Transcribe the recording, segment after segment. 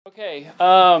Okay,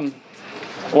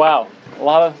 wow, a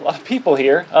lot of people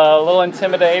here, a little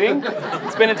intimidating.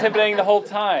 It's been intimidating the whole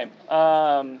time,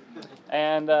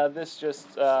 and this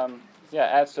just,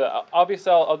 adds to,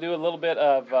 obviously I'll do a little bit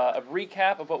of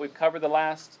recap of what we've covered the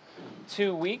last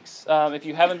 2 weeks. If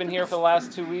you haven't been here for the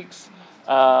last 2 weeks,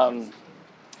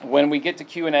 when we get to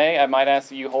Q&A, I might ask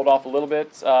that you hold off a little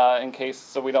bit in case,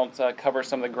 so we don't cover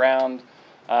some of the ground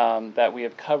that we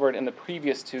have covered in the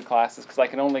previous 2 classes, because I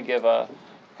can only give a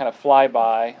kind of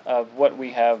flyby of what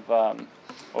we've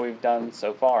done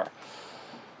so far.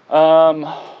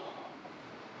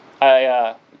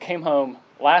 I came home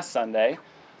last Sunday,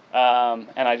 and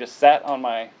I just sat on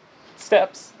my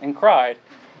steps and cried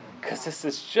because this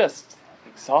is just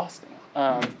exhausting.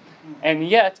 And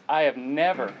yet, I have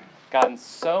never gotten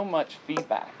so much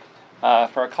feedback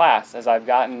for a class as I've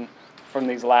gotten from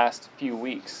these last few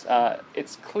weeks.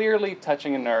 It's clearly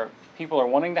touching a nerve. People are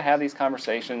wanting to have these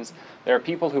conversations. There are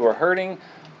people who are hurting,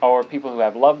 or people who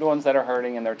have loved ones that are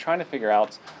hurting, and they're trying to figure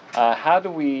out how do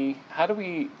we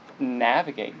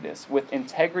navigate this with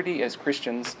integrity as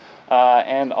Christians,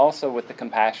 and also with the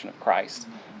compassion of Christ.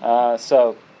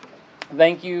 So,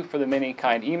 thank you for the many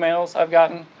kind emails I've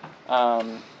gotten,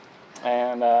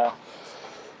 and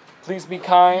please be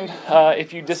kind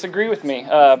if you disagree with me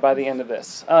by the end of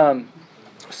this.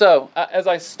 So, as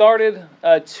I started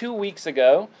 2 weeks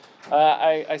ago,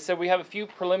 I said we have a few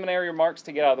preliminary remarks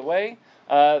to get out of the way.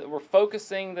 We're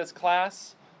focusing this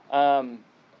class on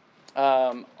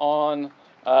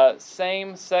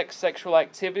same-sex sexual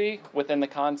activity within the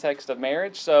context of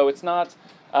marriage. So it's not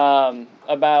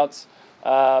about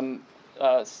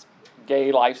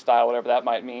gay lifestyle, whatever that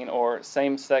might mean, or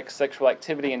same-sex sexual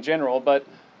activity in general, but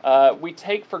we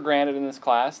take for granted in this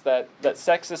class that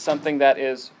sex is something that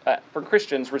is, for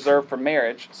Christians, reserved for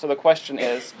marriage. So the question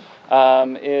is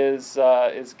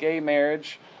gay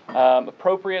marriage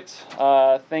appropriate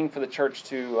thing for the church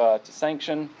to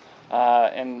sanction?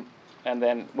 And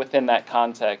then within that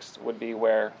context would be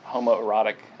where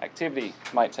homoerotic activity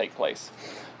might take place.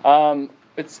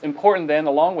 It's important then,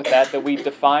 along with that we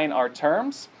define our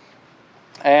terms,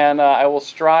 and I will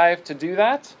strive to do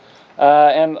that.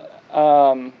 And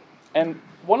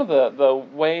one of the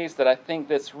ways that I think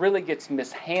this really gets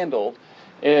mishandled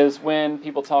is when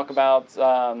people talk about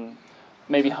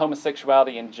maybe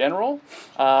homosexuality in general.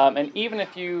 And even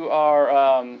if you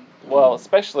are,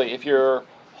 especially if you're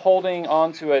holding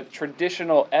on to a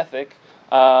traditional ethic,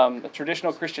 a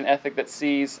traditional Christian ethic that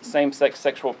sees same-sex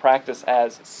sexual practice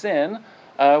as sin,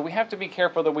 we have to be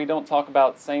careful that we don't talk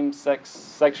about same-sex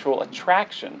sexual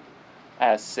attraction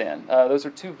as sin. Those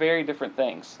are 2 very different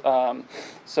things.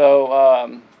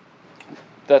 So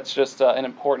that's just an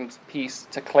important piece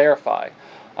to clarify.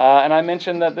 And I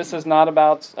mentioned that this is not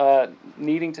about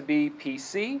needing to be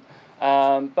PC,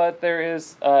 but there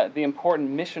is the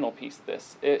important missional piece of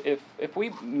this. If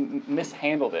we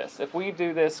mishandle this, if we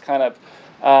do this kind of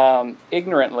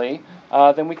ignorantly,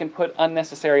 then we can put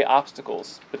unnecessary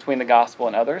obstacles between the gospel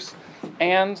and others,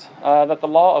 and that the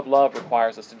law of love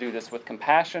requires us to do this with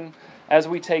compassion as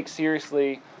we take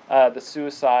seriously the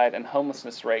suicide and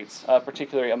homelessness rates,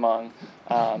 particularly among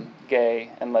gay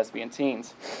and lesbian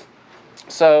teens.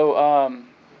 So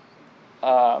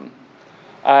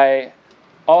I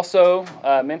also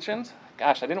mentioned,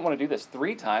 I didn't want to do this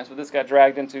 3 times, but this got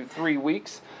dragged into 3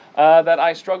 weeks, that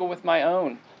I struggle with my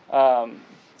own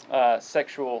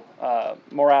sexual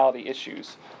morality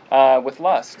issues with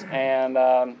lust.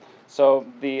 And so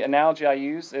the analogy I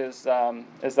use is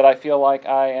that I feel like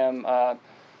I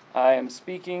am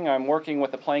speaking, I'm working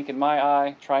with a plank in my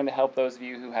eye, trying to help those of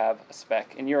you who have a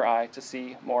speck in your eye to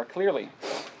see more clearly.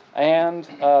 And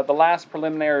the last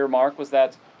preliminary remark was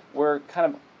that we're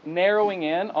kind of narrowing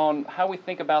in on how we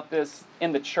think about this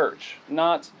in the church,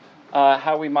 not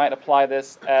how we might apply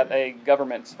this at a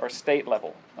government or state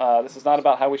level. This is not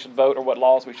about how we should vote or what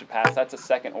laws we should pass. That's a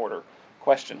second-order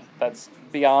question. That's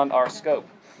beyond our scope.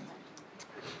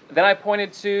 Then I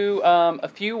pointed to a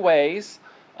few ways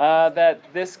that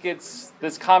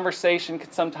this conversation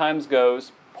sometimes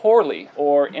goes poorly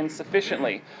or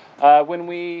insufficiently. When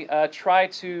we try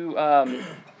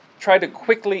to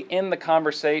quickly end the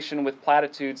conversation with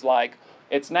platitudes like,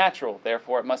 it's natural,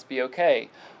 therefore it must be okay,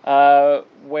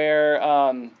 where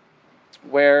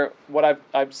what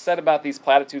I've said about these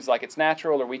platitudes like it's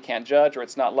natural or we can't judge or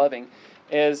it's not loving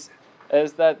is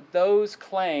that those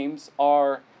claims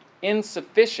are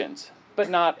insufficient but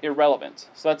not irrelevant.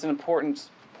 So that's an important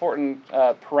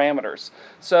parameters.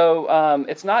 So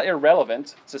it's not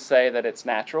irrelevant to say that it's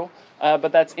natural,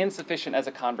 but that's insufficient as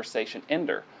a conversation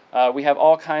ender. We have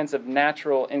all kinds of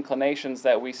natural inclinations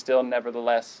that we still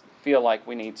nevertheless feel like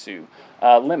we need to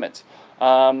limit.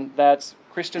 that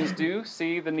Christians do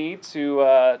see the need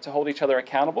to hold each other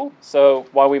accountable. So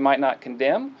while we might not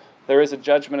condemn, there is a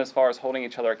judgment as far as holding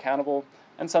each other accountable,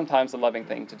 and sometimes the loving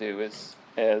thing to do is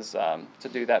to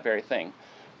do that very thing.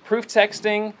 Proof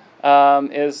texting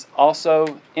is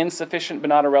also insufficient but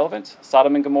not irrelevant.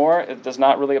 Sodom and Gomorrah, it does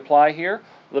not really apply here.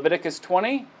 Leviticus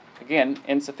 20, again,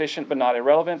 insufficient but not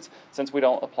irrelevant, since we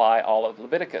don't apply all of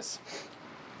Leviticus.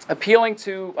 Appealing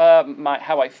to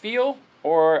how I feel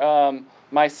or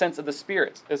my sense of the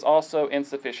Spirit is also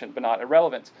insufficient but not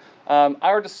irrelevant.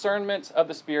 Our discernment of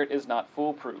the Spirit is not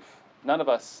foolproof. None of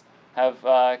us have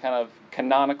kind of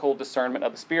canonical discernment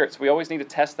of the Spirit, so we always need to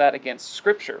test that against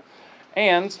Scripture.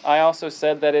 And I also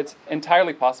said that it's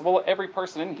entirely possible every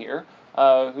person in here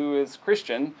who is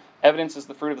Christian evidences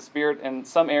the fruit of the Spirit in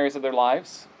some areas of their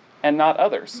lives and not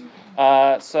others.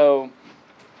 So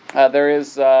there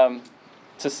is, to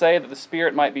say that the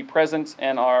Spirit might be present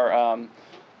in our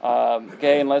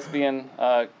gay and lesbian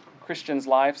Christians'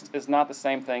 lives is not the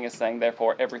same thing as saying,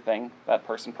 therefore, everything that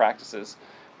person practices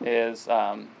is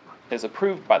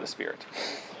approved by the Spirit.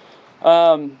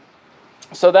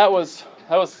 So that was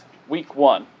week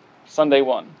 1, Sunday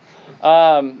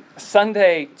 1.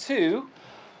 Sunday 2,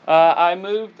 I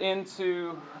moved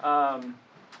into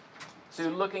to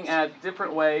looking at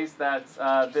different ways that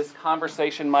this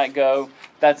conversation might go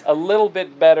that's a little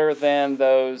bit better than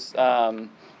those kind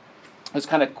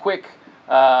of quick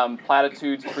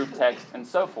platitudes, proof text, and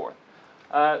so forth.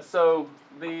 So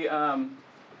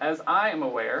as I am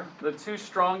aware, the two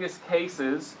strongest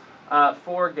cases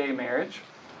for gay marriage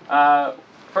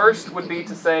first would be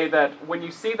to say that when you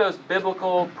see those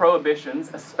biblical prohibitions,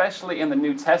 especially in the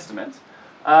New Testament,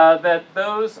 that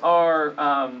those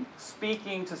are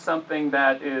speaking to something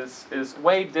that is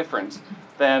way different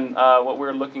than what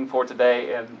we're looking for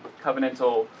today in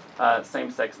covenantal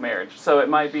same-sex marriage. So it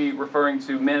might be referring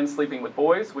to men sleeping with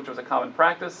boys, which was a common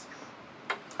practice.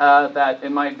 That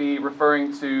it might be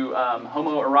referring to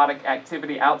homoerotic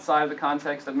activity outside of the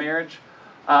context of marriage.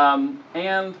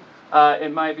 And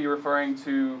it might be referring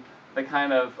to the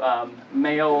kind of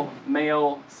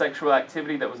male sexual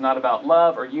activity that was not about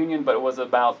love or union, but it was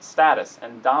about status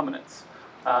and dominance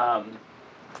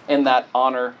in that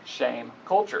honor-shame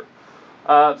culture.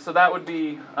 So that would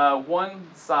be one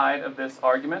side of this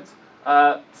argument.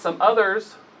 Some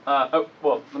others,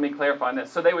 let me clarify on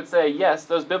this. So they would say, yes,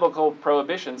 those biblical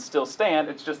prohibitions still stand,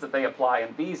 it's just that they apply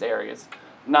in these areas,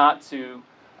 not to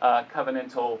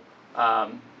covenantal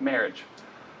marriage.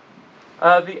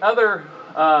 The other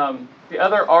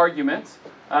argument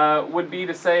would be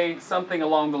to say something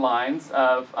along the lines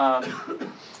of,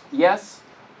 yes,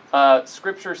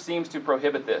 Scripture seems to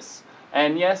prohibit this.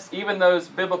 And yes, even those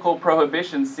biblical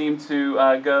prohibitions seem to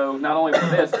go not only with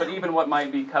this, but even what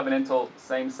might be covenantal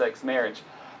same-sex marriage.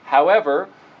 However,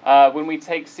 when we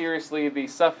take seriously the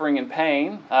suffering and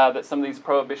pain that some of these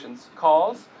prohibitions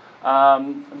cause,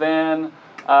 then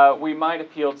we might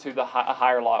appeal to a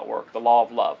higher law at work, the law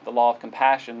of love, the law of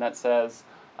compassion that says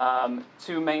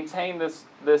to maintain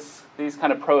these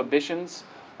kind of prohibitions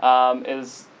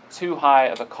is too high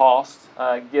of a cost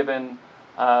given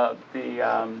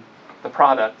the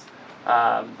product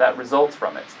that results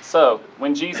from it. So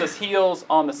when Jesus heals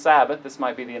on the Sabbath, this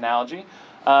might be the analogy,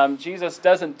 Jesus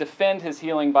doesn't defend his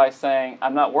healing by saying,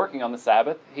 I'm not working on the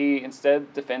Sabbath. He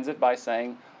instead defends it by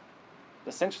saying,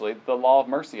 essentially, the law of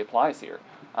mercy applies here.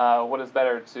 What is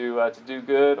better, to do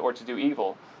good or to do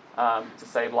evil, to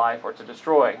save life or to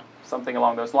destroy, something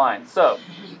along those lines. So,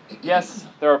 yes,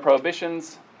 there are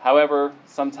prohibitions. However,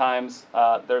 sometimes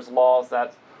there's laws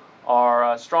that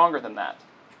are stronger than that.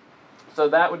 So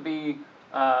that would be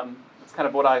it's kind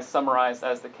of what I summarized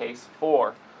as the case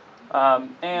for.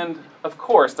 And, of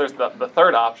course, there's the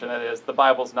third option, that is, the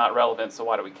Bible's not relevant, so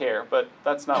why do we care? But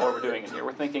that's not what we're doing in here.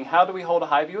 We're thinking, how do we hold a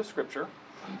high view of Scripture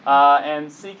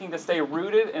and seeking to stay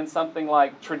rooted in something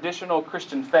like traditional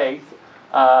Christian faith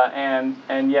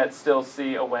and yet still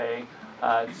see a way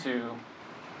to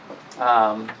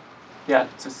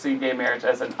see gay marriage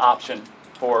as an option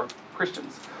for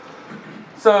Christians.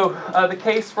 So the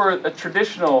case for a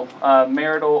traditional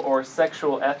marital or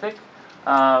sexual ethic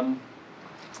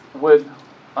would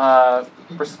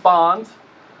respond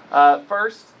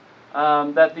first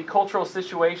that the cultural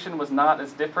situation was not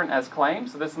as different as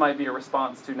claimed. So this might be a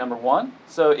response to number one.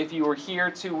 So if you were here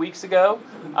 2 weeks ago,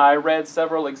 I read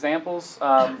several examples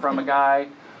from a guy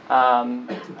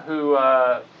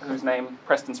whose name,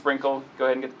 Preston Sprinkle, go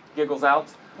ahead and get the giggles out,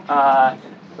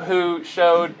 who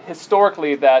showed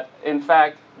historically that, in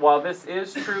fact, while this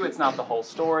is true, it's not the whole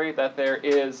story, that there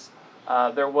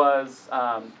was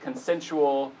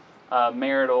consensual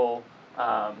marital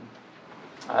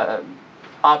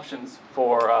options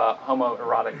for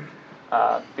homoerotic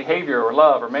behavior or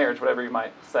love or marriage, whatever you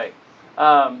might say.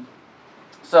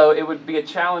 So it would be a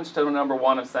challenge to number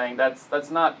one of saying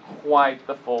that's not quite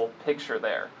the full picture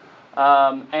there.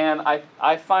 And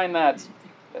I find that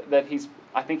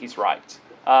I think he's right.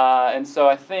 And so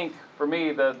I think for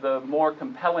me the more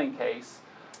compelling case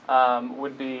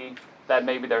would be that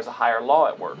maybe there's a higher law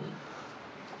at work.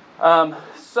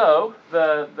 So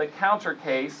the counter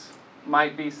case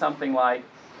might be something like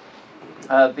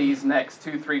these next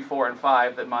 2, 3, 4, and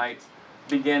 5 that might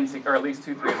begin to, or at least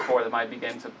 2, 3, and 4 that might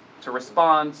begin to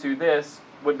respond to this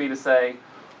would be to say,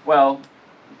 well,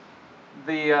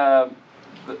 the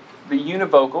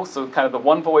univocal, so kind of the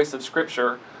one voice of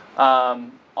Scripture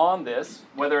on this,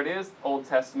 whether it is Old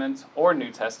Testament or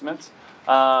New Testament,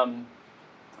 the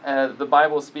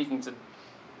Bible is speaking to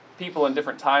people in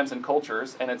different times and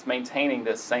cultures, and it's maintaining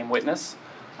this same witness,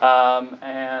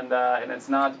 and it's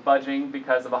not budging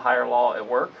because of a higher law at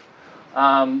work.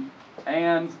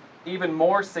 And even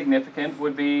more significant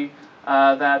would be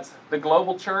that the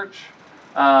global church,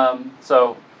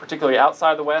 so particularly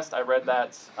outside the West, I read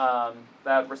that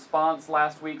response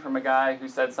last week from a guy who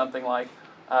said something like,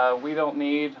 we don't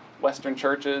need Western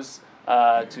churches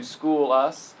to school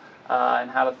us and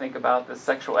how to think about this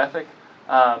sexual ethic.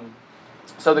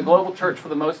 So the global church, for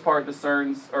the most part,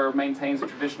 discerns or maintains a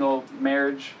traditional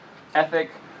marriage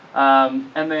ethic.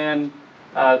 And then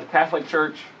the Catholic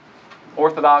Church,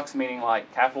 Orthodox, meaning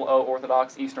like capital O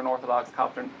Orthodox, Eastern Orthodox,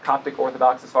 Coptic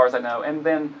Orthodox, as far as I know, and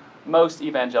then most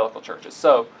evangelical churches.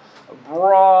 So a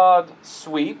broad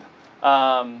sweep,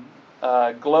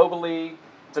 globally,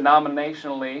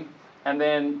 denominationally, and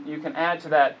then you can add to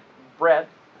that breadth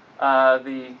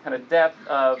the kind of depth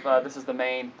of this is the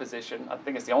main position. I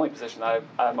think it's the only position that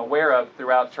I'm aware of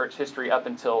throughout church history up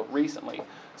until recently.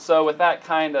 So with that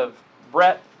kind of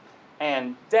breadth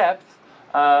and depth,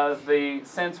 the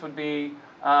sense would be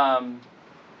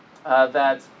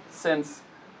that since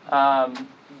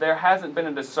there hasn't been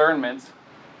a discernment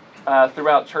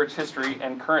throughout church history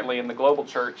and currently in the global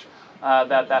church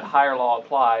that higher law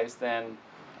applies, then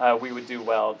we would do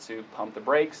well to pump the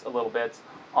brakes a little bit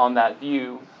on that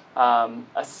view,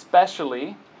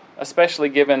 especially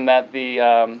given that the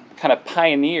kind of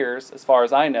pioneers, as far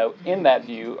as I know, in that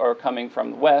view are coming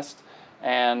from the West.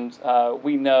 And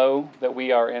we know that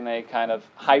we are in a kind of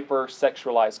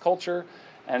hyper-sexualized culture,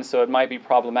 and so it might be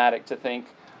problematic to think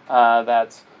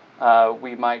that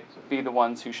we might be the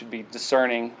ones who should be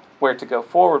discerning where to go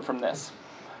forward from this.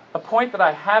 A point that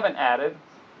I haven't added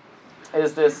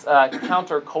is this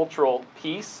countercultural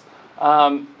piece.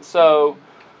 So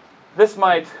this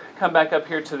might come back up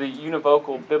here to the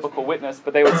univocal biblical witness,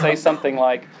 but they would say something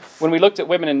like, when we looked at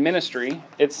women in ministry,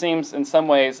 it seems in some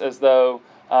ways as though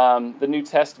the New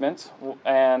Testament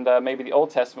and maybe the Old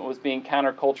Testament was being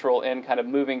countercultural in kind of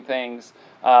moving things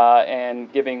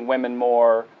and giving women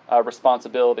more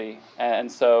responsibility.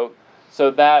 And so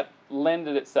that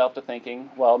lended itself to thinking,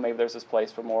 well, maybe there's this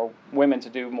place for more women to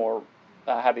do more,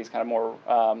 have these kind of more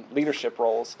leadership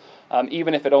roles,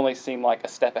 even if it only seemed like a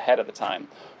step ahead of the time.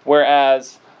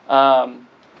 Whereas, and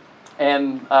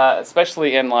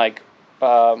especially in like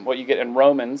what you get in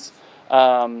Romans,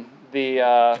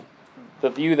 the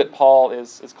view that Paul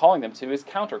is calling them to is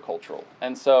countercultural.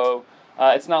 And so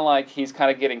it's not like he's kind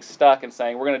of getting stuck and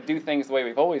saying, we're going to do things the way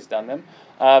we've always done them,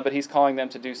 but he's calling them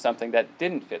to do something that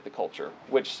didn't fit the culture,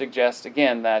 which suggests,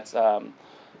 again, that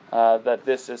that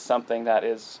this is something that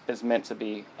is meant to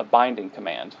be a binding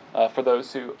command for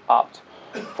those who opt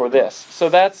for this. So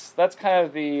that's kind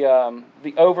of the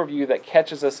overview that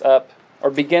catches us up, or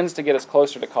begins to get us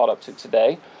closer to caught up to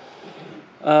today.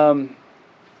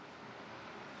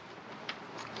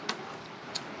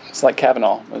 It's like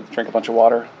Kavanaugh. Drink a bunch of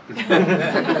water.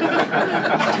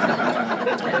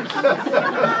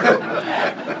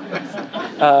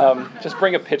 Just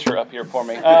bring a pitcher up here for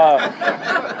me.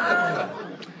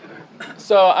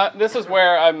 So this is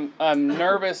where I'm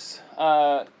nervous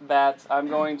that I'm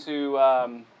going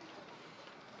to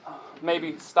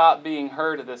maybe stop being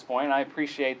heard at this point. I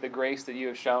appreciate the grace that you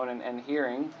have shown and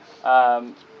hearing.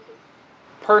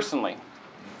 Personally,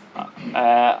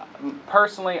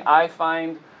 I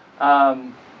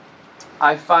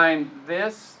find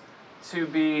this to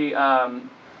be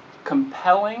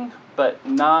compelling, but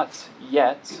not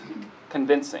yet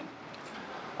convincing.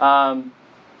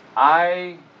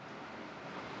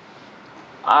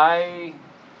 I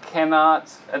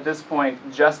cannot, at this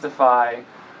point, justify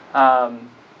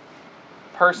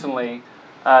personally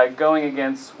going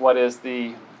against what is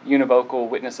the univocal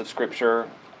witness of Scripture,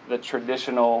 the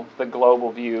traditional, the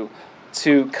global view.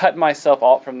 To cut myself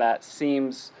off from that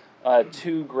seems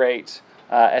too great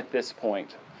at this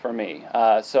point for me.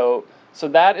 So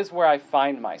that is where I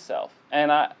find myself.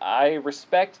 And I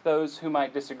respect those who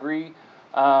might disagree,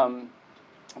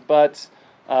 but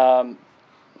that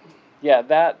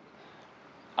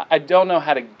I don't know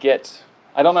how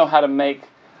to make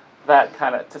that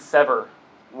kind of, to sever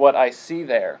what I see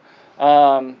there.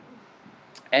 And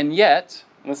yet,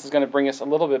 and this is going to bring us a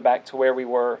little bit back to where we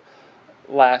were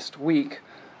last week,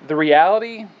 the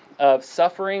reality of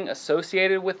suffering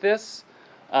associated with this,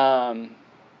 it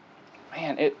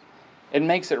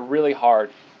makes it really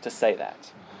hard to say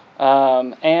that.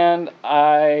 And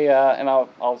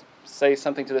I'll say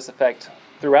something to this effect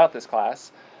throughout this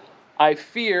class. I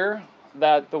fear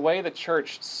that the way the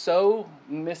church so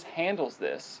mishandles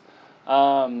this,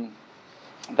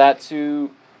 that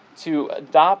to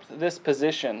adopt this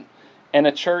position in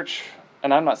a church,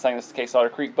 and I'm not saying this is the case at Otter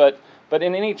Creek, but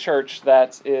in any church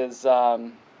that is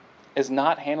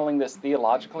not handling this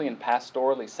theologically and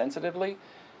pastorally sensitively,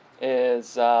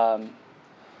 is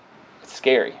it's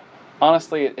scary.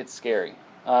 Honestly, it's scary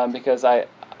because there's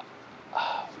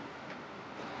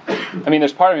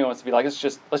part of me who wants to be like,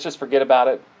 let's just forget about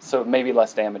it, so maybe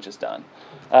less damage is done,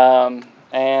 and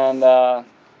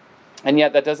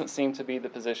yet that doesn't seem to be the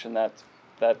position that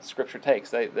Scripture takes.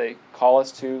 They call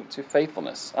us to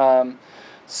faithfulness.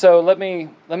 So let me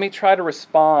try to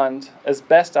respond as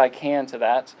best I can to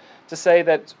that, to say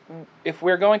that if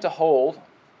we're going to hold,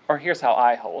 or here's how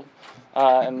I hold,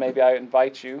 and maybe I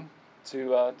invite you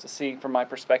to see from my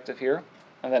perspective here,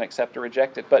 and then accept or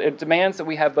reject it. But it demands that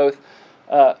we have both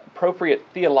appropriate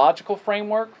theological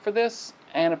framework for this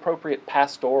and appropriate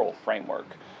pastoral framework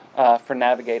for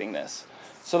navigating this.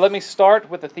 So let me start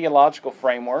with the theological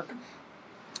framework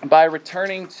by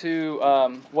returning to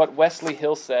what Wesley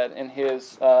Hill said in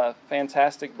his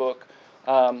fantastic book,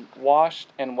 Washed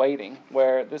and Waiting,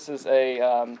 where this is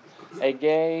a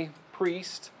gay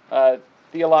priest,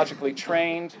 theologically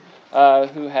trained,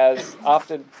 who has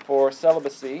opted for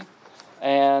celibacy.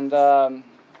 And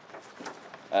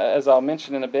as I'll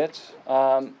mention in a bit,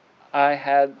 I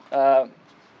had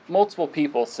multiple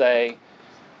people say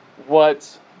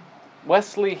what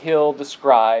Wesley Hill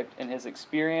described in his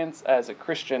experience as a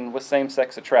Christian with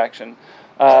same-sex attraction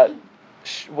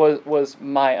was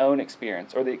my own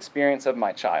experience, or the experience of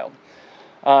my child.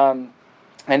 And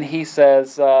he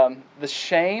says the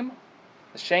shame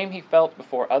he felt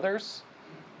before others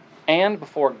and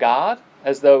before God,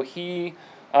 as though he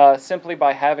simply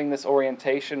by having this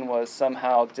orientation was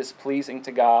somehow displeasing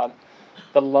to God.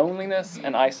 The loneliness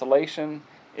and isolation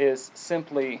is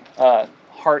simply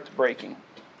heartbreaking.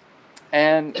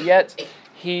 And yet,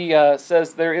 he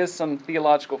says there is some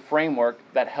theological framework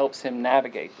that helps him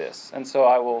navigate this. And so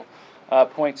I will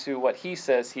point to what he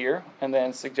says here, and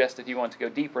then suggest if you want to go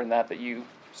deeper in that you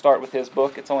start with his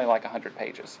book. It's only like 100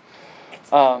 pages.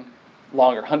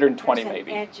 Longer, 120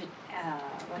 maybe. What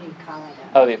do you call it?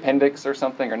 The appendix or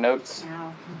something, or notes?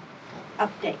 No.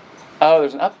 Update. Oh,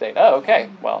 there's an update. Oh, okay.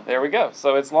 Well, there we go.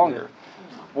 So it's longer.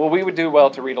 Well, we would do well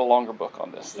to read a longer book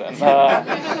on this then.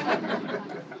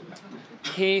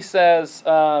 He says,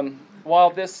 while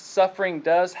this suffering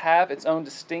does have its own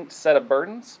distinct set of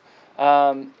burdens,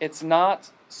 it's not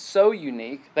so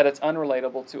unique that it's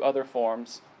unrelatable to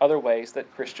other ways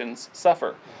that Christians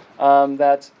suffer.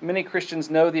 That many Christians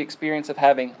know the experience of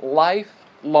having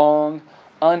lifelong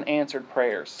unanswered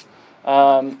prayers.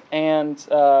 And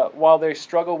while they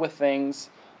struggle with things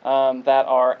that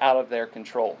are out of their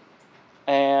control.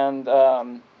 And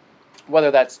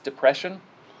whether that's depression,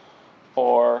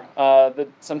 or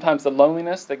sometimes the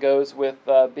loneliness that goes with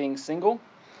being single,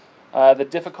 the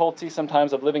difficulty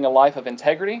sometimes of living a life of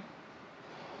integrity,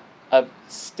 of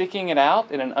sticking it out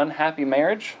in an unhappy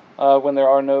marriage when there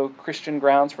are no Christian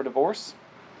grounds for divorce,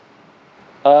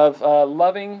 of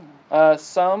loving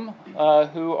some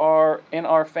who are in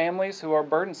our families who are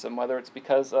burdensome, whether it's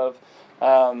because of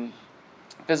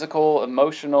physical,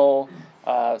 emotional,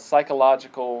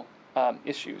 psychological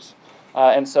issues,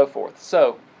 and so forth.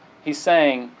 So, he's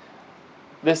saying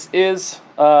this is,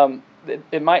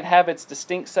 it might have its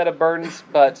distinct set of burdens,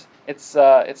 but it's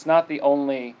not the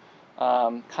only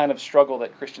kind of struggle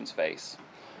that Christians face.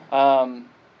 And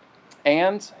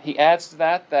he adds to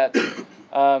that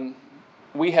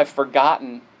we have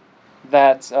forgotten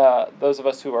that those of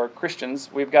us who are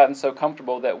Christians, we've gotten so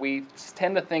comfortable that we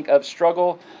tend to think of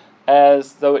struggle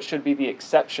as though it should be the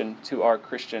exception to our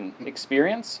Christian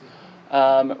experience.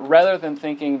 Rather than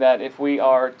thinking that if we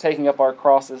are taking up our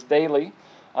crosses daily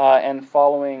and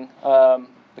following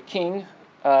the King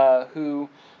who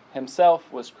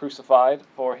himself was crucified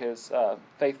for his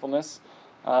faithfulness,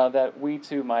 that we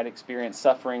too might experience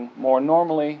suffering more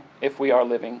normally if we are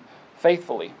living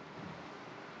faithfully.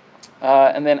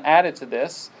 And then added to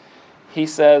this, he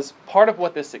says part of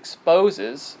what this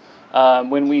exposes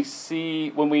when we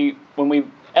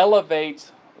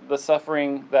elevate the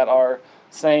suffering that our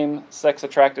same-sex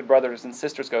attracted brothers and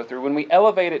sisters go through, when we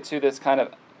elevate it to this kind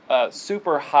of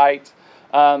super height,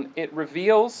 it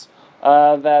reveals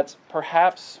that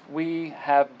perhaps we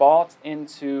have bought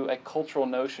into a cultural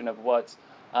notion of what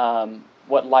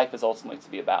life is ultimately to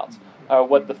be about,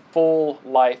 what the full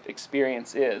life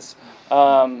experience is,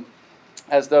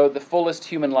 as though the fullest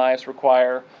human lives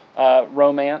require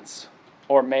romance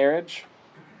or marriage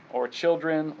or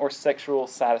children or sexual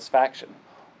satisfaction.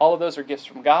 All of those are gifts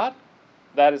from God.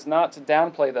 That is not to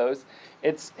downplay those.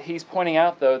 He's pointing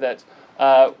out, though, that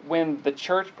when the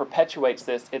church perpetuates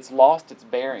this, it's lost its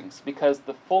bearings, because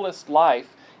the fullest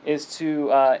life is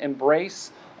to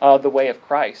embrace the way of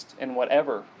Christ in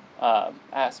whatever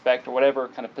aspect or whatever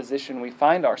kind of position we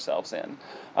find ourselves in.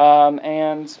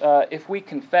 And if we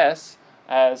confess,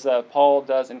 as Paul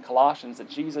does in Colossians, that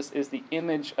Jesus is the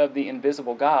image of the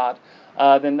invisible God,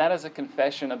 then that is a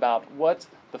confession about what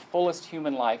the fullest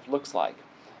human life looks like.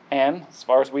 And, as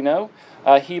far as we know,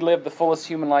 he lived the fullest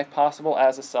human life possible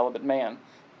as a celibate man.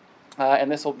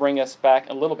 And this will bring us back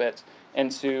a little bit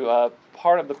into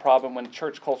part of the problem when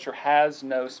church culture has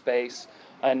no space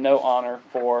and no honor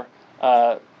for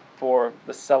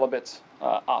the celibate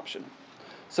option.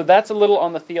 So that's a little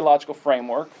on the theological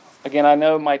framework. Again, I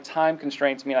know my time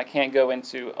constraints mean I can't go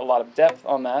into a lot of depth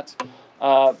on that.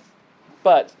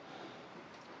 But,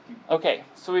 okay,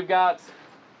 so we've got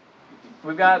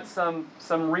some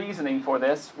reasoning for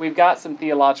this. We've got some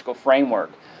theological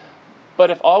framework. But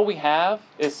if all we have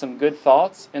is some good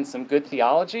thoughts and some good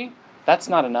theology, that's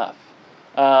not enough.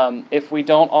 If we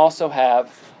don't also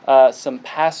have some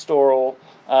pastoral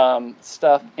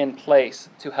stuff in place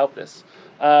to help this,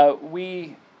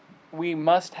 we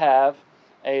must have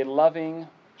a loving,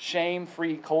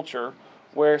 shame-free culture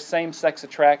where same-sex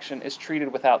attraction is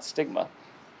treated without stigma,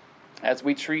 as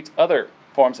we treat other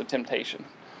forms of temptation.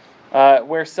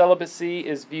 Where celibacy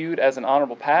is viewed as an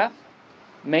honorable path,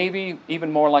 maybe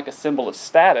even more like a symbol of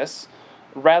status,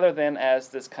 rather than as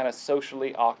this kind of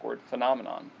socially awkward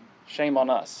phenomenon. Shame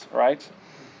on us, right?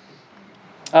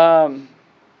 And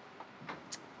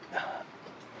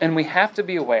we have to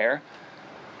be aware,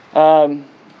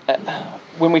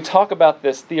 when we talk about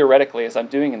this theoretically, as I'm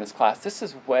doing in this class, this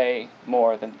is way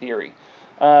more than theory.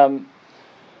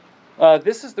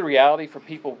 This is the reality for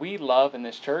people we love in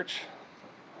this church,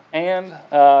 and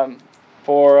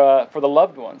for the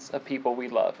loved ones of people we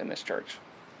love in this church.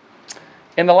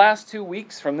 In the last 2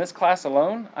 weeks from this class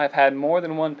alone, I've had more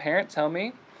than one parent tell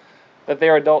me that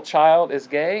their adult child is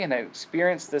gay and have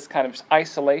experienced this kind of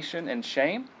isolation and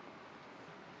shame.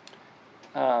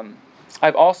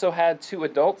 I've also had 2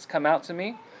 adults come out to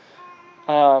me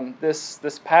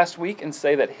this past week and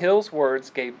say that Hill's words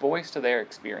gave voice to their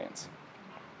experience.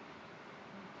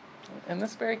 In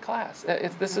this very class.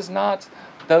 This is not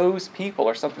those people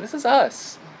or something. This is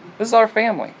us. This is our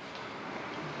family.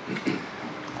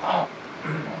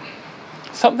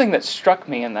 Something that struck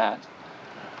me in that.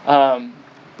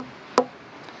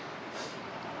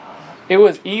 It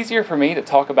was easier for me to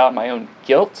talk about my own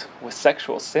guilt with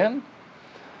sexual sin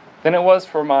than it was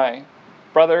for my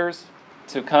brothers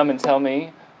to come and tell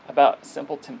me about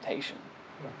simple temptation.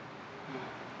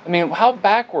 I mean, how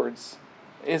backwards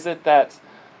is it that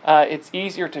it's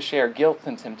easier to share guilt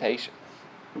than temptation?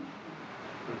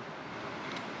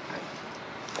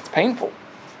 It's painful.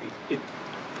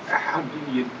 How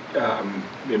do you,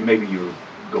 and maybe you're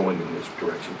going in this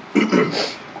direction,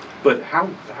 but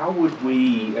how would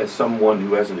we, as someone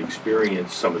who hasn't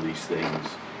experienced some of these things,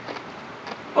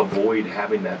 avoid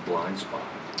having that blind spot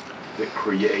that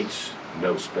creates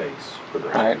no space for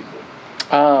those people?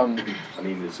 I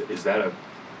mean, is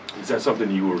that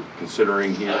something you were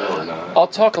considering here or not? I'll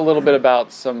talk a little bit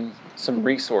about some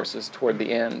resources toward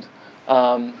the end,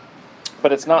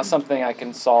 but it's not something I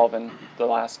can solve in the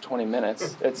last 20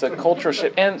 minutes. It's a cultural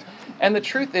shift, and the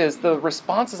truth is, the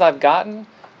responses I've gotten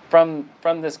from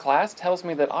this class tells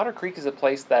me that Otter Creek is a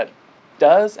place that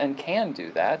does and can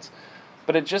do that,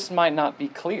 but it just might not be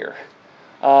clear.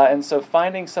 And so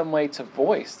finding some way to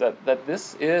voice that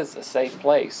this is a safe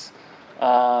place.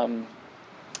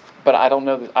 But I don't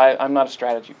know that I'm not a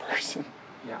strategy person.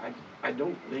 Yeah, I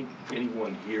don't think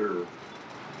anyone here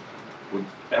would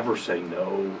ever say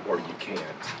no or you can't.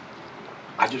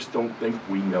 I just don't think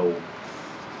we know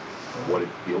what it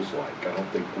feels like. I don't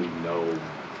think we know.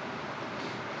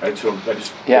 I just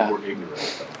think we're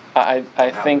ignorant.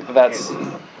 I think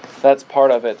that's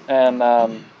part of it, and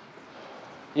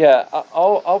Yeah,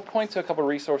 I'll point to a couple of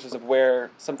resources of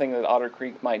where something that Otter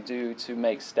Creek might do to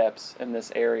make steps in this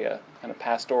area, kind of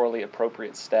pastorally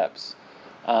appropriate steps.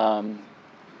 And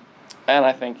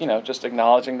I think, just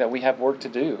acknowledging that we have work to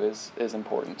do is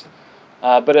important.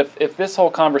 But if this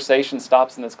whole conversation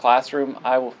stops in this classroom,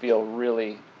 I will feel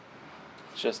really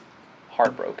just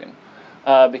heartbroken.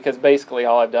 Because basically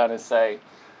all I've done is say,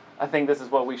 I think this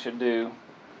is what we should do.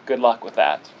 Good luck with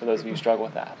that, for those of you who struggle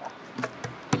with that.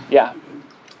 Yeah.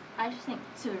 I just think,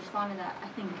 to respond to that, I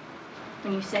think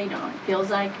when you say it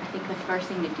feels like, I think the first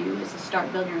thing to do is to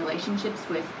start building relationships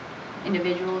with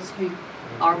individuals who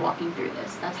are walking through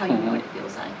this. That's how you know what it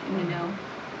feels like. And to know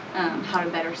how to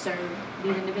better serve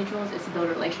these individuals is to build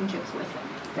relationships with them.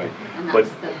 Right. And that's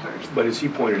the first. But as he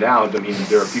pointed out,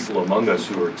 there are people among us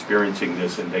who are experiencing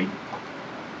this, and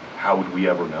how would we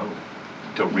ever know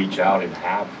to reach out and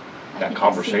have that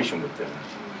conversation with them?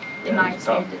 In my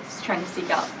experience, it's trying to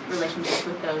seek out relationships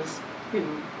with those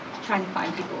who trying to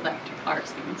find people that are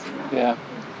experiencing that. Yeah.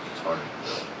 It's hard.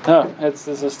 No, this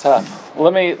is tough.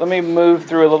 Well, let me move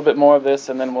through a little bit more of this,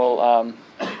 and then we'll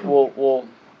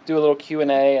do a little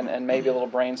Q&A and maybe a little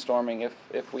brainstorming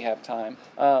if we have time.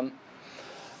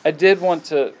 I did want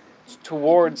to,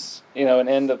 towards an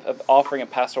end of offering a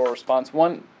pastoral response.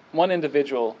 One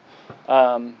individual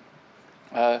who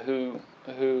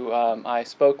I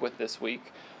spoke with this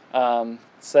week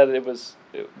said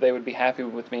they would be happy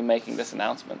with me making this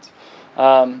announcement.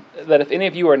 That if any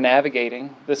of you are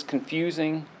navigating this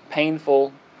confusing,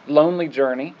 painful, lonely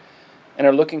journey and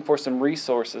are looking for some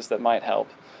resources that might help,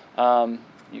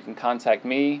 you can contact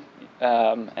me,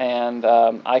 and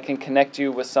I can connect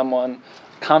you with someone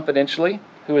confidentially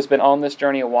who has been on this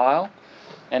journey a while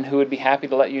and who would be happy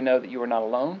to let you know that you are not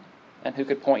alone and who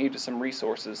could point you to some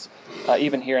resources,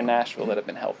 even here in Nashville, that have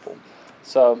been helpful.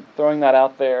 So throwing that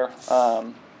out there,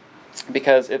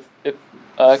 because if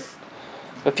a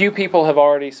few people have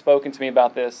already spoken to me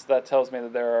about this, that tells me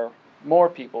that there are more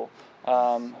people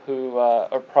who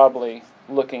are probably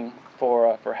looking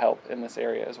for help in this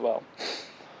area as well.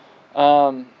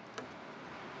 One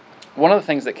of the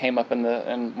things that came up in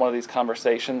one of these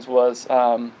conversations was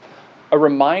a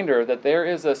reminder that there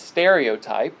is a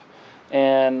stereotype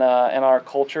in our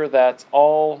culture that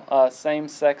all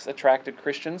same-sex attracted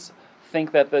Christians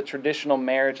think that the traditional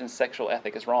marriage and sexual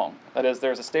ethic is wrong. That is,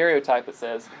 there's a stereotype that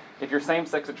says, if you're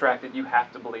same-sex attracted, you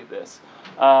have to believe this.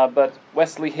 But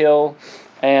Wesley Hill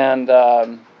and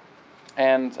someone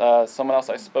else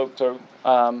I spoke to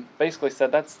basically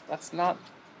said that's not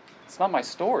my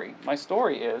story. My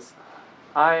story is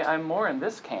I'm more in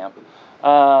this camp,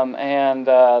 and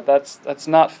that's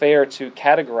not fair to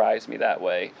categorize me that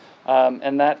way.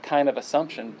 And that kind of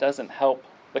assumption doesn't help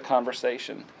the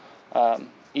conversation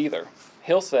either.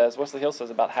 Wesley Hill says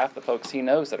about half the folks he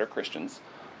knows that are Christians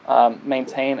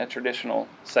maintain a traditional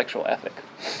sexual ethic.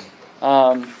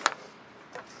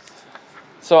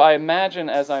 So I imagine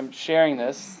as I'm sharing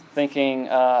this, thinking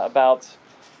about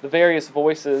the various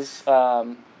voices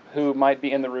who might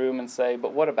be in the room and say,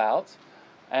 but what about?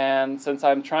 And since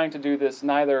I'm trying to do this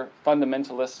neither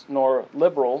fundamentalist nor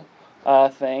liberal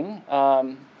thing,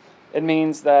 it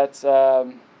means that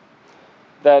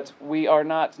we are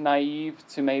not naive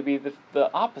to maybe the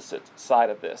opposite side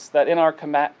of this. That in our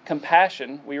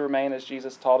compassion, we remain, as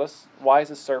Jesus taught us,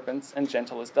 wise as serpents and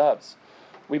gentle as doves.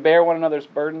 We bear one another's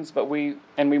burdens, but we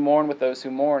mourn with those who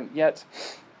mourn. Yet,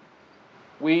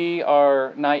 we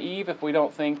are naive if we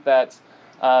don't think that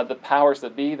the powers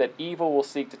that be, that evil will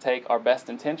seek to take our best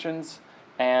intentions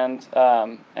and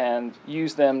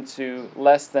use them to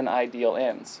less than ideal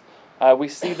ends. We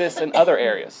see this in other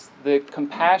areas. The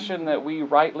compassion that we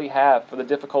rightly have for the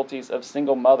difficulties of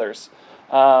single mothers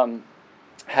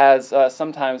has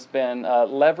sometimes been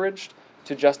leveraged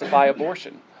to justify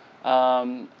abortion.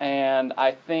 And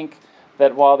I think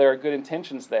that while there are good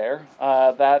intentions there,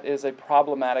 that is a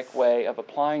problematic way of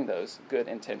applying those good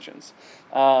intentions.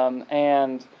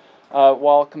 And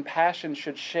while compassion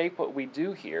should shape what we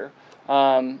do here,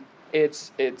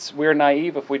 we're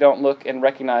naive if we don't look and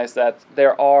recognize that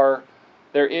there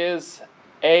is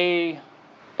a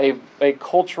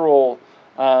cultural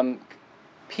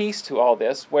piece to all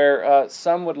this where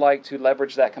some would like to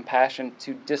leverage that compassion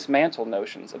to dismantle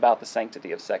notions about the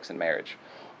sanctity of sex and marriage,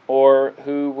 or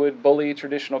who would bully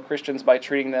traditional Christians by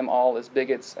treating them all as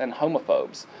bigots and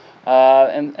homophobes.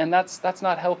 And that's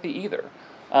not healthy either.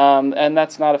 And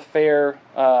that's not a fair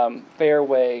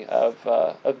way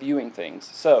of viewing things.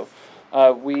 So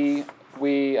we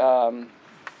are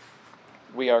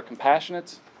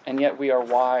compassionate, and yet we are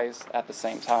wise at the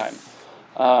same time.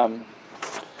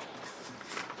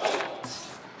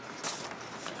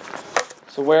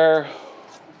 So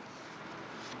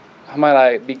might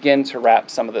I begin to wrap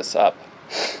some of this up?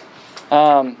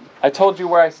 I told you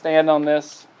where I stand on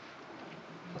this.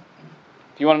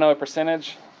 If you want to know a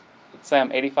percentage, let's say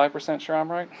I'm 85% sure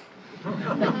I'm right.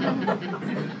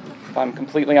 If I'm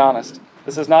completely honest.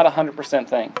 This is not a 100%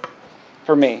 thing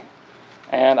for me.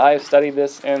 And I have studied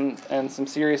this in some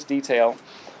serious detail.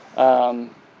 I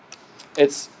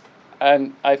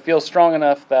feel strong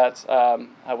enough that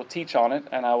I will teach on it,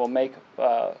 and I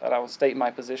will state my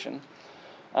position.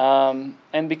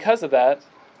 And because of that,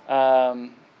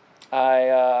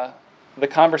 the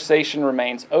conversation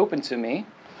remains open to me.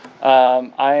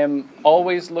 I am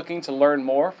always looking to learn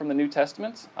more from the New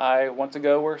Testament. I want to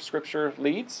go where Scripture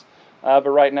leads, but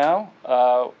right now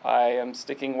I am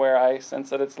sticking where I sense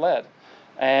that it's led.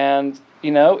 And,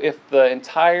 if the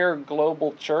entire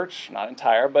global church, not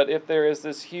entire, but if there is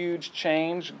this huge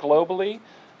change globally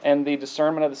and the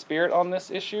discernment of the Spirit on this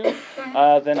issue,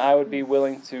 then I would be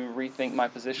willing to rethink my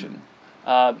position.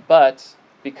 But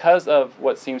because of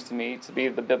what seems to me to be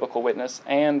the biblical witness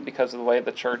and because of the way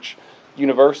the church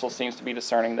universal seems to be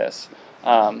discerning this,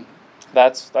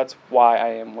 that's why I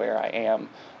am where I am,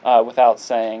 without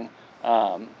saying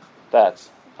that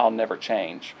I'll never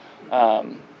change.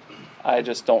 I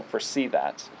just don't foresee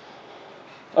that.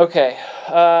 Okay,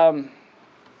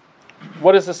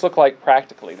 what does this look like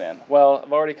practically then? Well,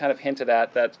 I've already kind of hinted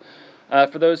at that.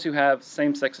 For those who have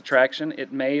same-sex attraction,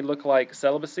 it may look like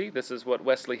celibacy. This is what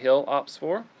Wesley Hill opts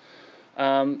for.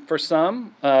 For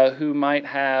some who might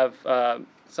have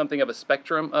something of a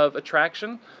spectrum of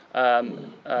attraction,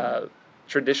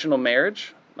 traditional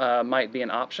marriage might be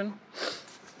an option.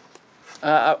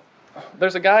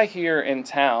 There's a guy here in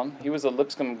town. He was a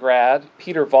Lipscomb grad,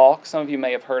 Peter Valk. Some of you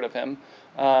may have heard of him,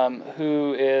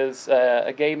 who is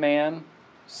a gay man,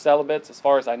 celibate as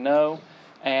far as I know,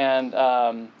 and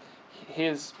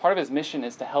part of his mission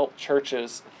is to help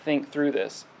churches think through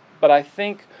this. But I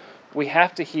think we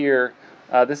have to hear,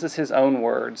 this is his own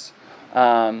words,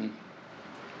 and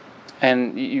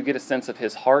you get a sense of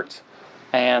his heart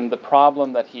and the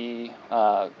problem that he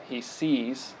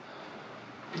sees.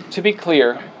 To be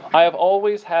clear, I have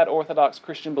always had Orthodox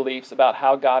Christian beliefs about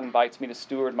how God invites me to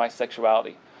steward my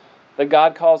sexuality. That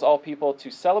God calls all people to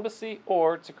celibacy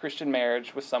or to Christian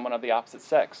marriage with someone of the opposite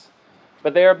sex.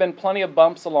 But there have been plenty of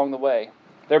bumps along the way.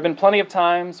 There have been plenty of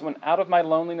times when, out of my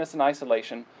loneliness and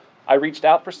isolation, I reached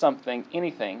out for something,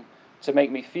 anything, to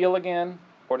make me feel again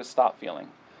or to stop feeling.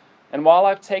 And while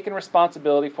I've taken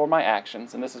responsibility for my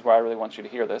actions, and this is where I really want you to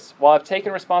hear this, while I've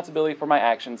taken responsibility for my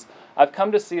actions, I've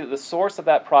come to see that the source of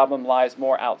that problem lies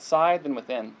more outside than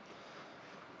within.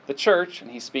 The church, and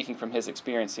he's speaking from his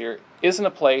experience here, isn't a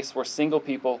place where single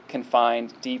people can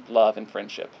find deep love and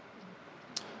friendship.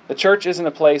 The church isn't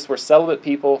a place where celibate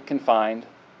people can find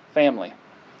family.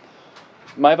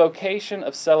 My vocation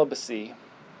of celibacy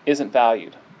isn't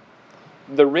valued.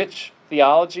 The rich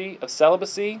theology of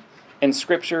celibacy in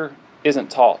Scripture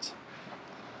isn't taught.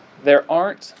 There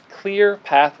aren't clear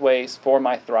pathways for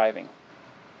my thriving.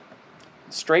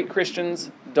 Straight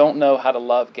Christians don't know how to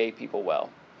love gay people well.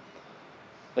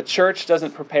 The church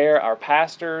doesn't prepare our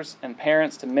pastors and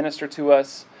parents to minister to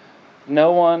us.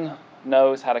 No one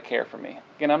knows how to care for me.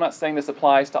 Again, I'm not saying this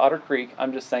applies to Otter Creek.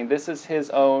 I'm just saying this is his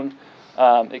own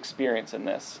experience in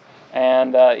this.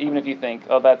 And even if you think,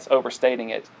 oh, that's overstating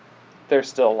it, there's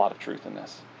still a lot of truth in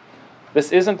this.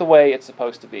 This isn't the way it's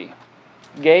supposed to be.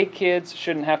 Gay kids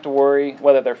shouldn't have to worry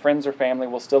whether their friends or family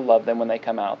will still love them when they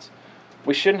come out.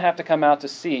 We shouldn't have to come out to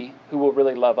see who will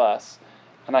really love us,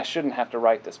 and I shouldn't have to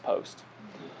write this post.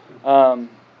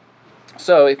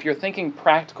 So if you're thinking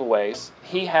practical ways,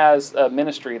 he has a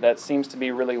ministry that seems to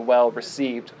be really well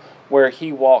received, where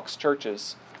he walks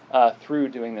churches through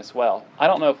doing this well. I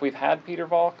don't know if we've had Peter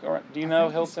Valk, or do you know,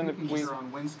 Hilton? He's here on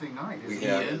Wednesday night.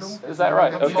 Is that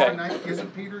right? Okay.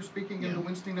 Isn't Peter speaking in the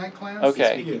Wednesday night class?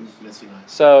 Okay.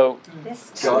 So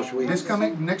Josh, This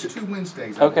coming next 2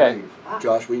 Wednesdays. I Okay. believe.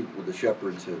 Josh, the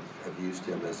shepherds have used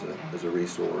him as a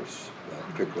resource,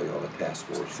 particularly on a task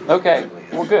force. Okay,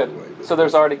 well, good. So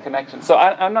there's already connection. So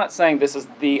I'm not saying this is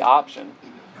the option,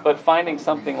 but finding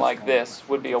something like this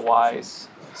would be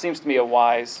seems to me a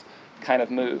wise kind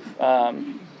of move.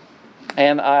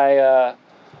 And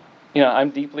I'm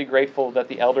deeply grateful that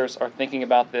the elders are thinking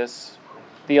about this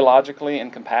theologically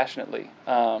and compassionately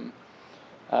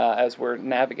as we're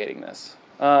navigating this.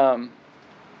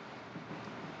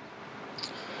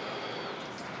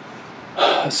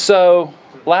 So,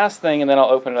 last thing, and then I'll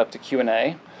open it up to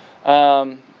Q&A.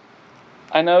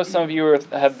 I know some of you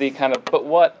have the kind of, but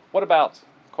what about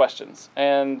questions?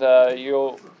 And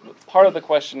part of the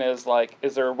question is like,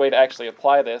 is there a way to actually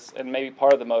apply this? And maybe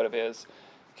part of the motive is,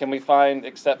 can we find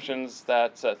exceptions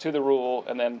that to the rule,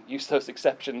 and then use those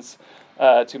exceptions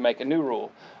to make a new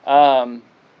rule? One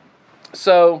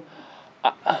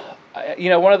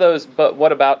of those "but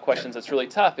what about" questions that's really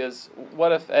tough is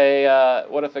what if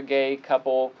a gay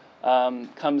couple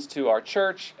comes to our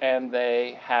church and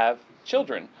they have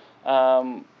children,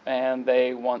 and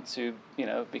they want to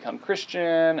become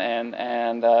Christian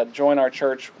and join our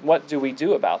church? What do we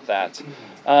do about that?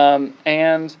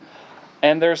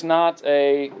 And there's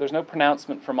no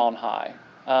pronouncement from on high.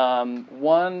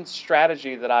 One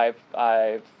strategy that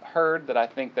I've heard that I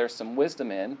think there's some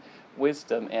wisdom in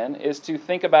is to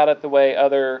think about it the way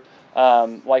other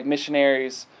like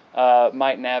missionaries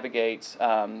might navigate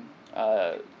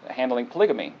handling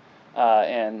polygamy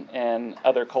in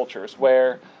other cultures,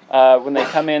 where when they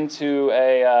come into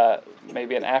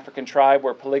maybe an African tribe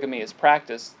where polygamy is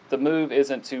practiced, the move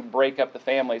isn't to break up the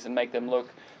families and make them look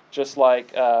just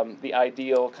like the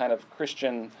ideal kind of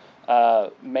Christian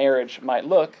marriage might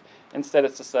look. Instead,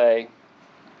 it's to say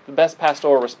the best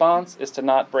pastoral response is to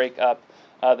not break up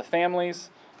the families,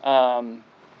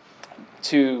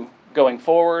 to going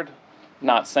forward,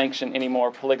 not sanction any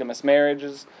more polygamous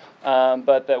marriages,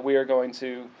 but that we are going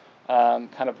to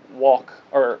kind of walk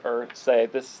or say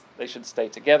they should stay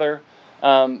together.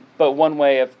 But one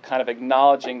way of kind of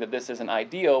acknowledging that this isn't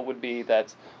ideal would be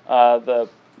that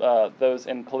those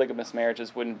in polygamous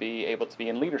marriages wouldn't be able to be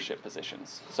in leadership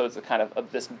positions. So it's a kind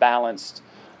of this balanced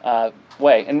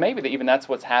way. And maybe even that's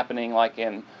what's happening like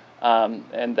in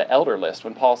the elder list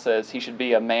when Paul says he should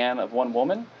be a man of one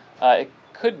woman. It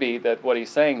could be that what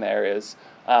he's saying there is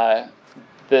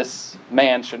this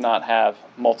man should not have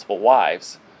multiple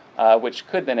wives, which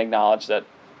could then acknowledge that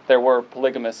there were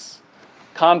polygamous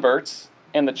converts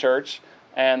in the church,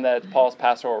 and that Paul's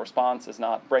pastoral response is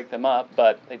not break them up,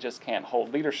 but they just can't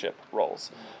hold leadership roles.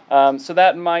 So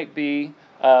that might be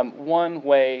one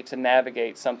way to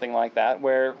navigate something like that,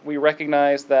 where we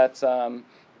recognize that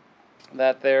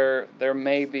that there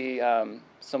may be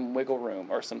some wiggle room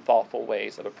or some thoughtful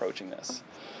ways of approaching this.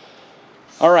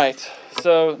 All right,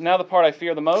 so now the part I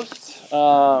fear the most.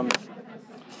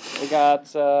 We got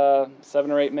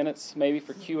 7 or 8 minutes maybe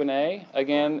for Q&A.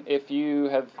 Again,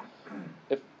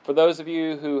 for those of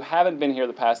you who haven't been here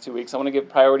the past 2 weeks, I want to give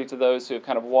priority to those who have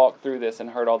kind of walked through this and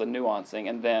heard all the nuancing,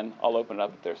 and then I'll open it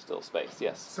up if there's still space.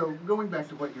 Yes? So going back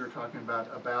to what you were talking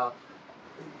about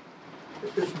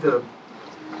the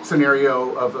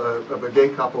scenario of a gay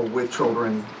couple with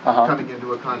children coming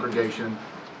into a congregation,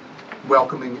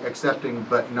 welcoming, accepting,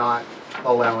 but not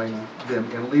allowing them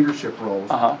in leadership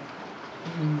roles.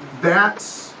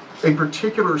 That's a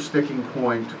particular sticking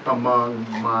point among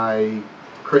my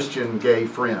Christian gay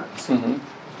friends,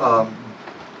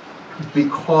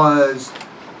 because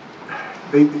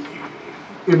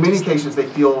in many cases they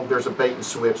feel there's a bait and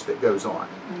switch that goes on,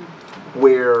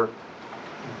 where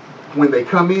when they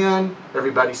come in,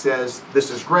 everybody says, "This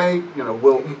is great.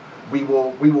 We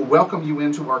will welcome you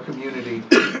into our community,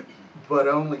 but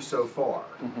only so far,"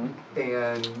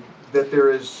 and that there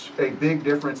is a big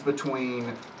difference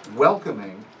between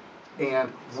welcoming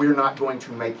and "we're not going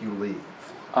to make you leave."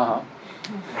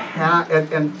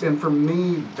 And for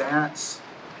me, that's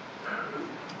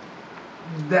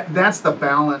the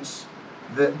balance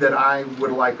that I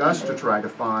would like us to try to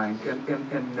find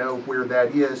and know where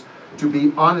that is, to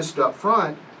be honest up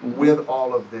front with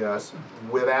all of this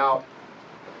without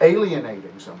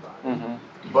alienating somebody,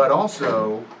 but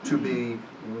also to be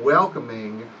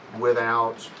welcoming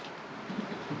without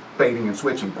baiting and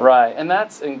switching. Right, and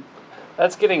that's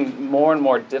getting more and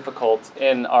more difficult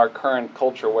in our current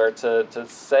culture, where to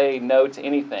say no to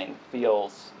anything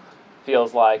feels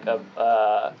like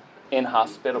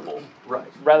inhospitable.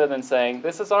 Right. Rather than saying,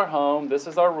 "This is our home, this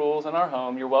is our rules in our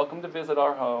home. You're welcome to visit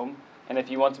our home, and if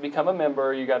you want to become a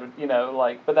member, you got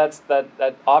to, But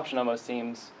that option almost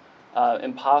seems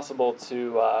impossible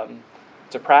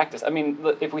to practice. I mean,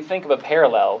 if we think of a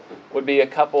parallel, would be a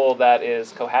couple that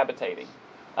is cohabitating,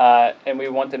 and we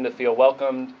want them to feel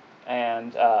welcomed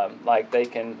and like they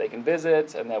can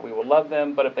visit, and that we will love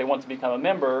them. But if they want to become a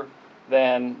member,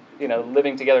 then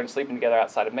living together and sleeping together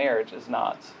outside of marriage is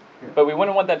not. Yeah. But we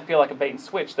wouldn't want that to feel like a bait and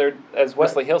switch. There, as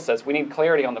Wesley Hill says, we need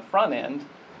clarity on the front end,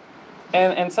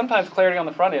 and sometimes clarity on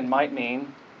the front end might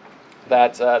mean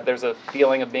that there's a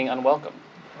feeling of being unwelcome.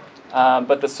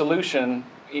 But the solution,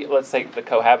 let's take the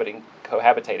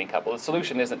cohabitating couple, the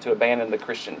solution isn't to abandon the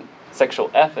Christian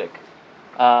sexual ethic,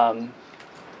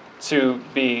 to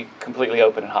be completely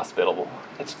open and hospitable.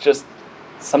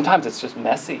 Sometimes it's just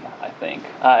messy, I think,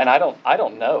 and I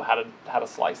don't know how to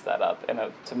slice that up and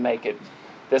to make it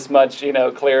this much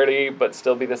clarity, but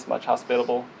still be this much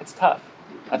hospitable. It's tough.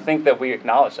 I think that we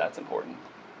acknowledge that's important.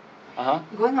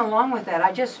 Going along with that,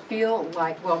 I just feel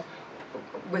like, well,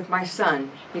 with my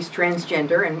son, he's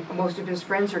transgender and most of his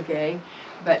friends are gay,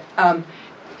 but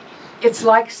it's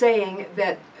like saying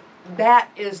that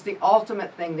is the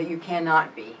ultimate thing that you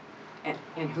cannot be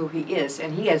and who he is.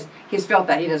 And he's felt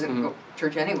that he doesn't go to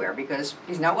church anywhere because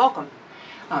he's not welcome.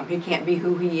 He can't be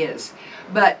who he is.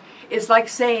 But it's like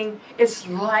saying, it's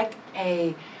like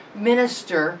a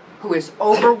minister who is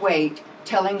overweight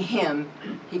telling him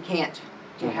he can't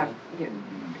have,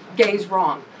 gay's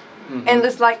wrong. And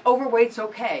it's like overweight's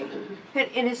okay.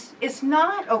 And it's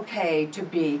not okay to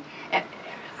be.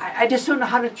 I just don't know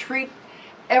how to treat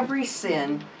every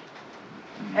sin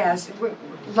as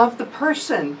love the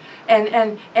person.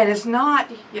 And it's not,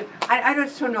 I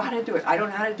just don't know how to do it. I don't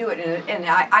know how to do it. And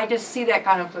I just see that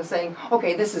kind of saying,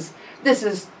 okay, this is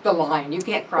the line. You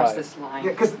can't cross this line.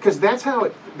 Yeah, because that's how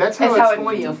it That's going how it to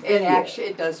feels. feel.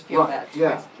 It does feel that.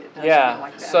 Yeah. It does feel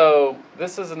like that. So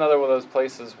this is another one of those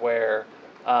places where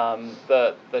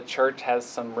the church has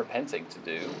some repenting to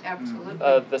do. Absolutely.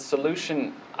 The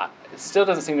solution, it still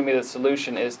doesn't seem to me the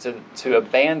solution is to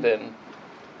abandon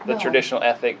the traditional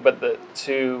ethic, but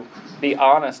to be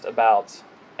honest about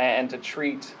and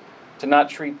to not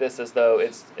treat this as though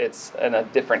it's in a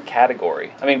different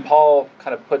category. I mean, Paul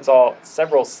kind of puts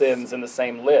several sins in the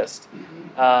same list.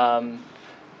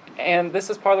 And this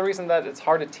is part of the reason that it's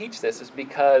hard to teach this, is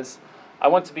because I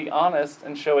want to be honest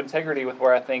and show integrity with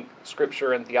where I think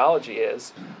Scripture and theology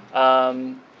is.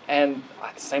 And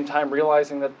at the same time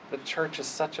realizing that the church is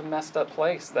such a messed up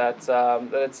place that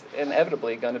it's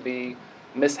inevitably going to be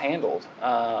mishandled.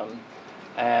 So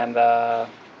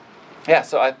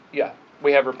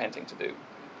we have repenting to do.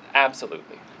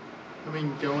 Absolutely. I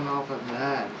mean, going off of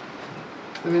that,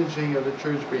 the mentioning of the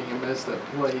church being a messed up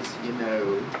place,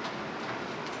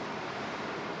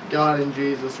 God and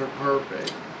Jesus are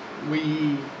perfect.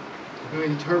 We who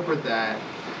interpret that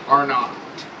are not.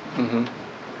 Mm-hmm.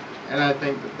 And I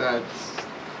think that's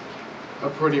a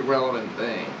pretty relevant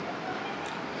thing.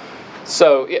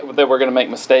 So that we're going to make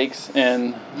mistakes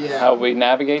in how we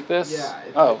navigate this?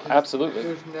 Yeah.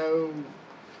 Absolutely.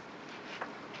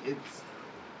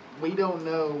 We don't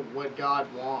know what God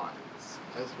wants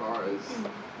as far as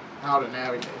how to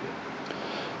navigate it.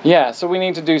 Yeah, so we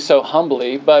need to do so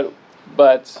humbly, but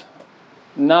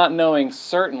not knowing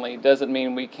certainly doesn't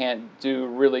mean we can't do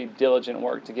really diligent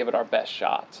work to give it our best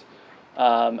shot.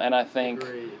 And I think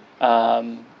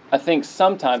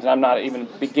sometimes, and I'm not even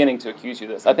beginning to accuse you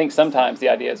of this, I think sometimes the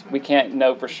idea is we can't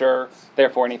know for sure,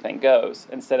 therefore anything goes,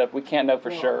 instead of we can't know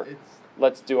for sure,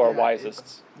 let's do our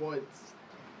wisest.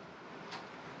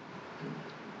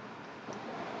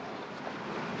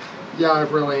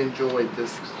 I've really enjoyed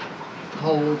this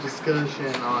whole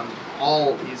discussion on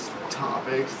all these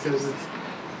topics, because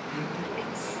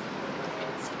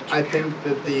I think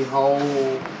that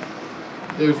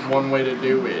there's one way to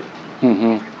do it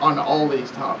on all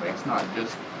these topics, not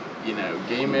just,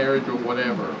 gay marriage or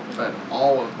whatever, but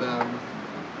all of them.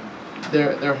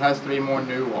 There has to be more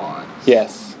nuance.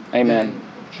 Yes, amen.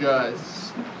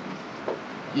 Just,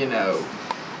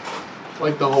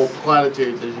 like the whole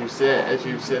platitudes, as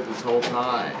you've said this whole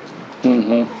time.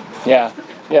 Mm-hmm. Yeah.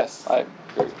 Yes,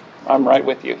 I'm right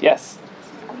with you. Yes.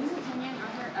 In your opinion,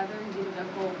 are there other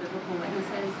biblical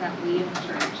witnesses that we as a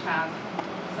church have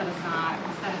set aside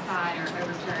or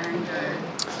overturned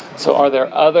or? So are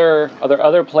there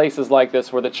other places like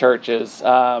this where the church is?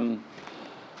 Man,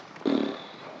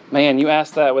 you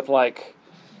asked that with like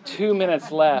 2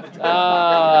 minutes left.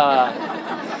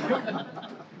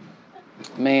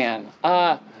 Man,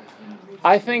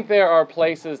 I think there are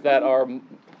places that are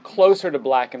closer to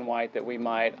black and white that we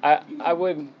might. I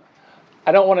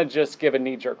don't want to just give a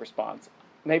knee-jerk response.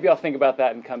 Maybe I'll think about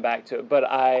that and come back to it. But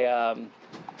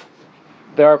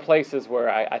there are places where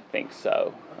I think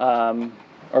so, at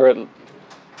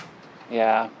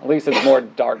least it's more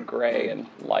dark gray and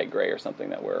light gray or something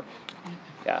that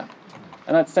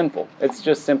and that's sinful. It's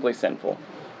just simply sinful,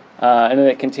 and then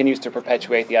it continues to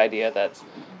perpetuate the idea that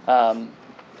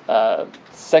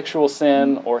sexual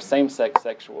sin or same-sex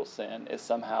sexual sin is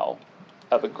somehow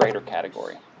of a greater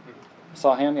category.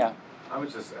 Saw him, yeah. I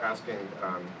was just asking,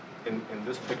 in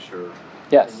this picture,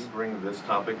 yes. Can you bring this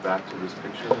topic back to this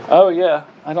picture? Oh, yeah.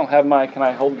 I don't have can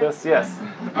I hold this? Yes.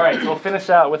 All right, so we'll finish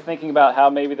out with thinking about how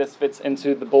maybe this fits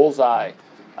into the bullseye.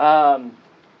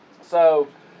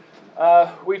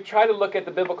 We've tried to look at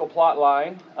the biblical plot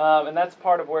line, and that's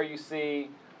part of where you see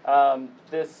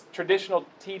this traditional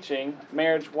teaching,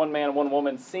 marriage, one man, one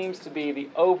woman, seems to be the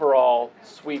overall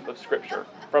sweep of Scripture,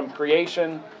 from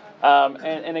creation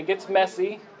And it gets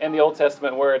messy in the Old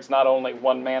Testament where it's not only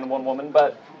one man, one woman,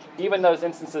 but even those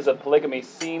instances of polygamy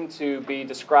seem to be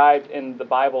described in the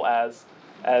Bible as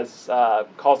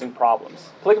causing problems.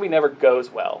 Polygamy never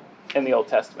goes well in the Old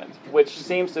Testament, which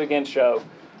seems to again show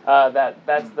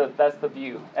that's the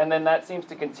view. And then that seems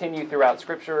to continue throughout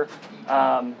Scripture.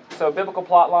 So biblical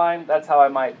plot line, that's how I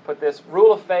might put this.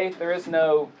 Rule of faith, there's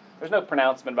no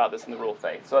pronouncement about this in the rule of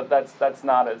faith. So that's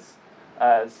not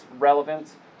as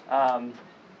relevant. The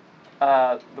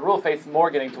rule of faith is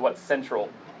more getting to what's central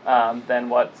than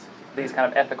what these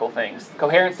kind of ethical things.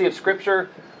 Coherency of Scripture,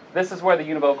 this is where the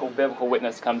univocal biblical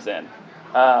witness comes in.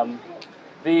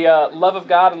 The love of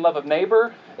God and love of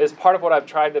neighbor is part of what I've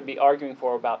tried to be arguing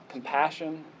for about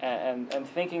compassion and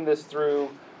thinking this through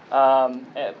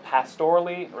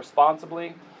pastorally,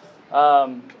 responsibly.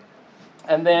 And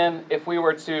then if we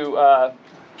were to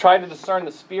try to discern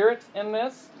the Spirit in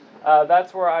this,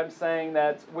 that's where I'm saying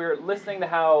that we're listening to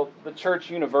how the Church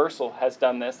Universal has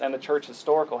done this and the Church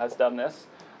Historical has done this.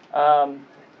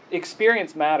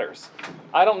 Experience matters.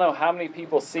 I don't know how many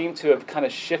people seem to have kind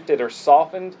of shifted or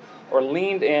softened or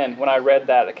leaned in when I read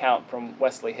that account from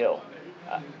Wesley Hill.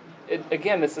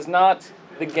 Again, this is not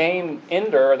the game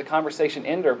ender or the conversation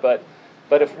ender, but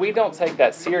if we don't take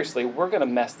that seriously, we're going to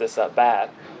mess this up bad.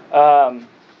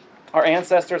 Our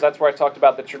ancestors, that's where I talked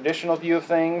about the traditional view of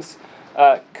things.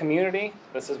 Community,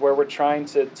 this is where we're trying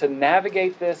to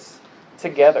navigate this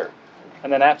together.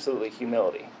 And then absolutely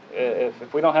humility.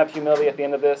 If we don't have humility at the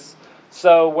end of this.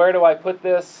 So where do I put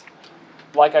this?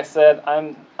 Like I said,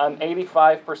 I'm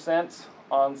 85%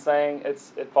 on saying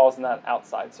it falls in that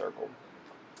outside circle.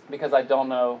 Because I don't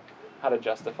know how to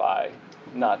justify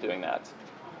not doing that.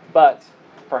 But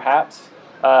perhaps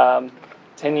 10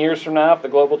 years from now, if the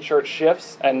global church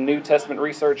shifts and New Testament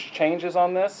research changes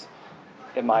on this,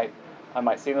 I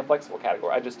might see it in the flexible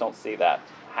category. I just don't see that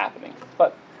happening.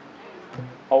 But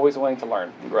always willing to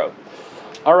learn and grow.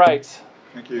 All right.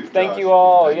 Thank you. Thank Josh. you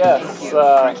all. Yes.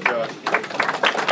 Thanks, Josh.